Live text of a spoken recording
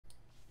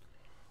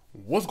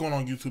What's going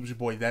on, YouTube? It's your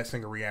boy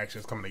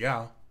ThatSingerReactions coming to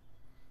y'all.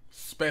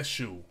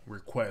 Special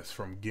request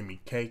from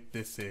Gimme Cake.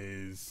 This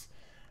is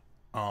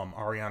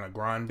Ariana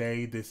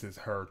Grande. This is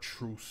her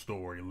True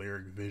Story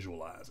lyric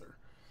visualizer.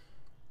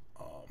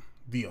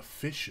 The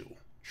official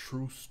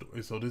True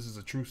Story. So this is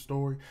a true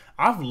story.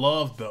 I've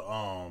loved the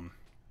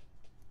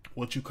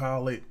what you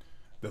call it,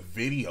 the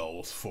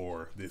videos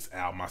for this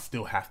album. I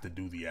still have to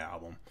do the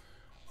album.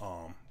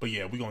 But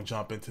yeah, we're gonna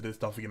jump into this.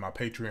 Don't forget my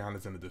Patreon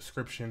is in the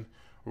description,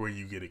 where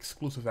you get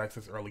exclusive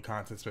access, early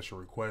content, special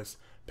requests.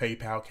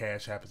 PayPal,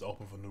 CashApp is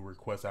open for new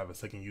requests. I have a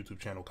second YouTube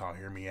channel called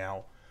Hear Me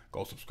Out.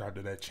 Go subscribe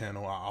to that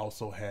channel. I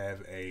also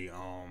have a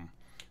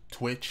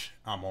Twitch.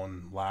 I'm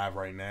on live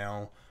right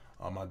now.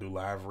 I do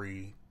live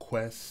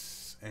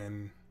requests,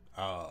 and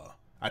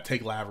I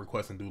take live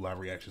requests and do live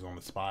reactions on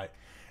the spot.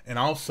 And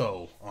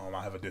also,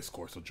 I have a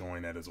Discord, so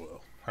join that as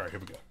well. All right, here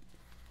we go.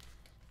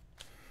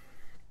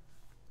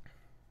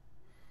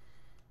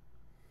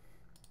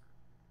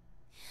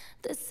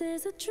 This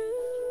is a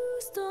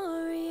true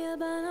story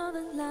about all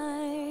the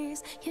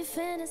lies you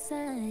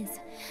fantasize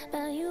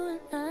about you and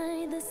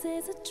I. This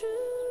is a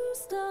true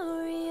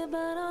story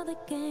about all the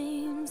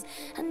games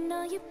I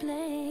know you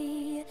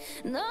play.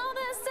 No,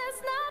 this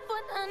is not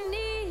what I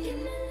need. Give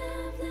me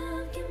love,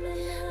 love, give me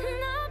love.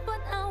 Not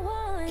what I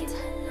want.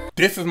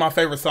 This is my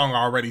favorite song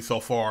already so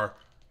far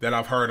that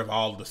I've heard of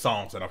all of the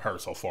songs that I've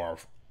heard so far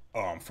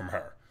from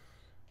her.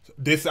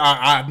 This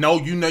I know,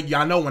 you know,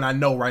 y'all know when I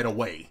know right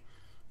away.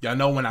 Y'all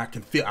know when I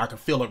can feel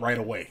it right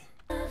away.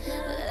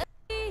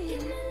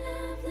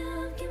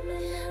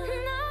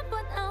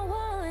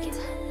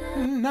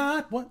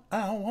 Not what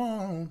I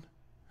want.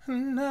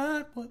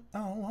 Not what I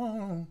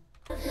want.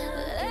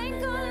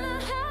 Ain't gonna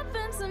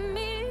happen to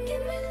me.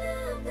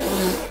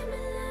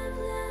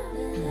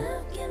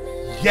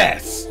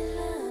 Yes.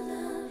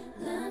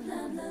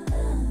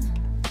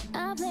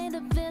 I'll play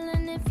the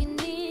villain if you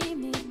need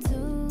me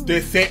to.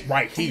 This it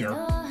right here.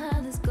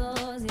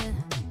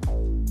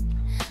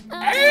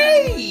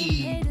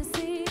 Hey!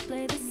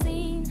 Play the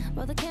scene,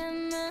 roll the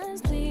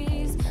cameras,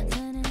 please.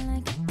 Turning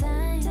like a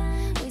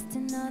dime,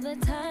 wasting all the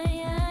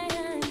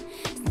time.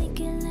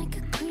 Sneaking like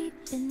a creep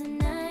in the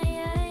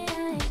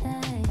night.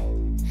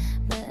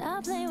 But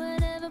I'll play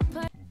whatever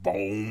part.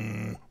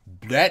 Boom.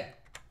 That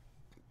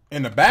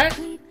in the back.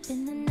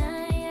 In the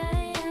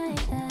night.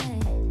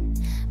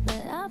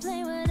 But I'll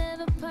play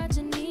whatever part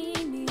you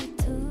need me to.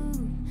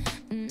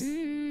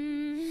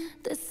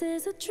 This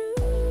is a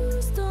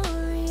true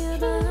story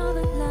about all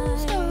the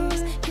lies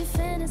you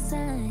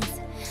fantasize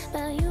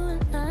about you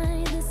and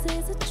I. This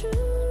is a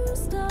true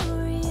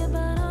story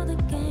about all the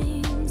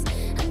games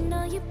I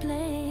know you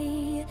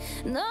play.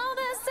 No,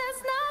 this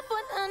is not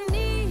what I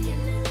need.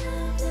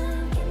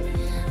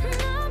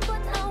 Not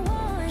what I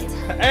want.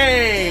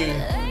 Hey.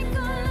 Ain't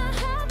gonna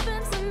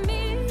happen to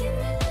me.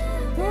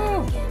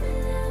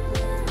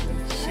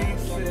 She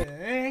said,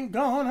 ain't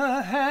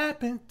gonna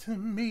happen to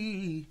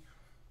me.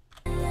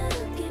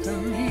 To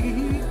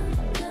me.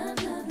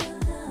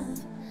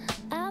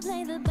 I'll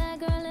play the bad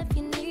girl if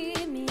you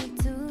need me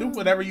to. Do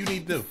whatever you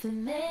need to do. If it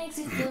makes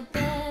you feel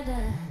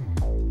better,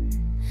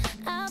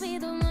 I'll be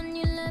the one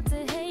you love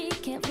to hate.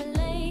 Can't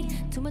relate,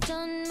 too much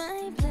on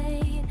my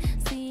plate.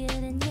 See it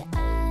in your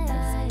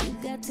eyes, you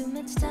got too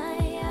much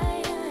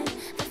time.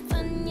 The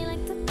fun you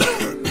like to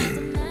put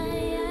in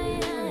my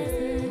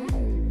eyes.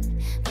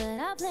 But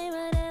I'll play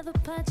whatever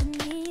part you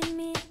need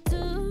me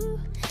to,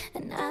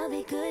 and I'll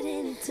be good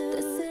in it too.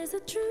 This is a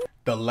true.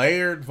 The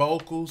layered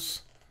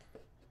vocals.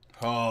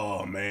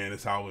 Oh man,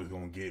 it's always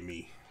gonna get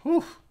me.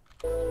 Whew.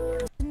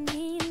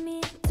 Need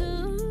me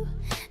to,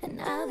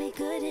 and I'll be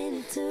good in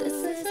it too. This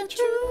is a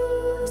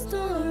true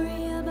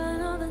story about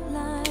all the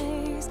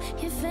lies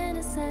you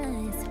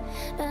fantasize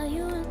about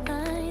you and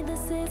I.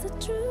 This is a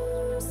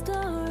true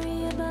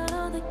story about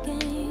all the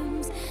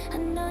games I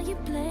know you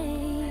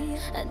play.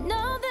 I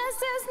know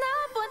this is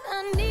not what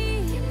I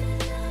need.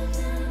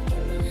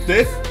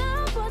 This.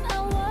 Not what I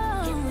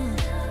want.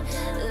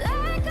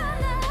 Ain't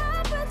gonna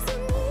happen to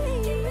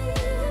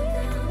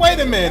me. Wait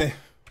a minute.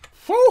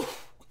 Whew.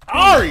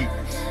 Ari.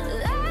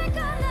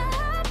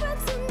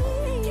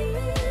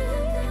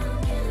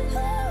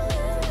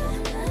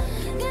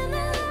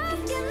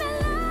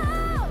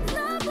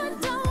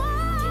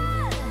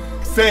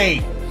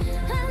 Sing.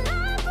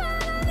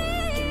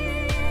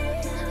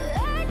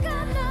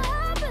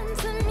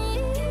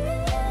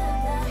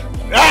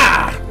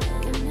 Ah!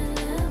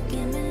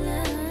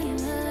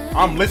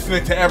 I'm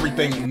listening to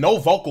everything. No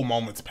vocal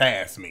moments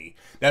pass me.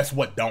 That's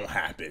what don't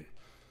happen.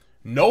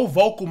 No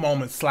vocal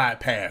moments slide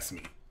past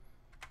me.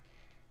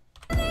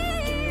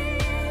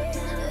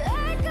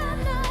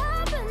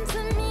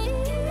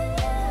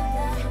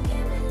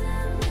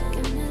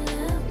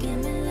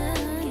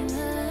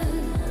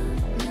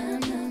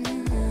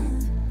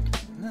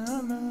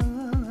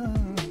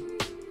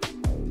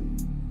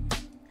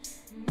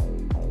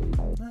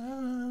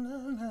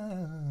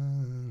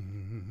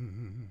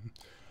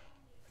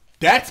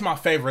 That's my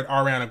favorite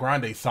Ariana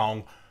Grande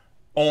song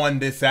on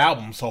this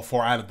album so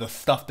far out of the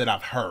stuff that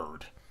I've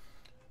heard.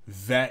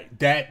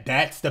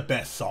 That's the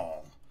best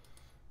song.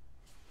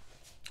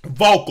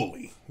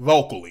 Vocally,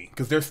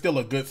 because there's still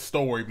a good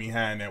story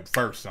behind that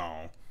first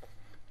song.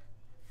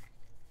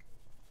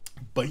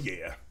 But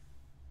yeah.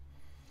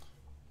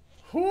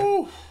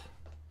 Whew.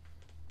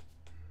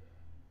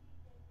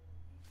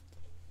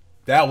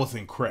 That was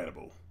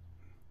incredible.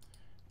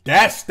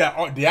 That's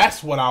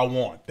what I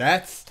want.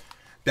 That's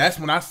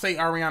when I say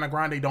Ariana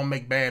Grande don't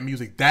make bad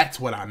music. That's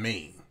what I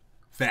mean.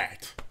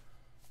 That.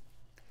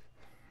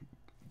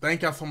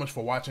 Thank y'all so much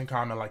for watching.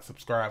 Comment, like,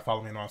 subscribe,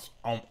 follow me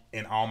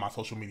in all my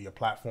social media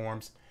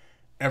platforms.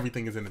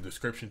 Everything is in the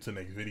description to the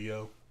next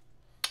video.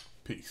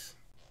 Peace.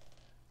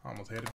 I almost had it.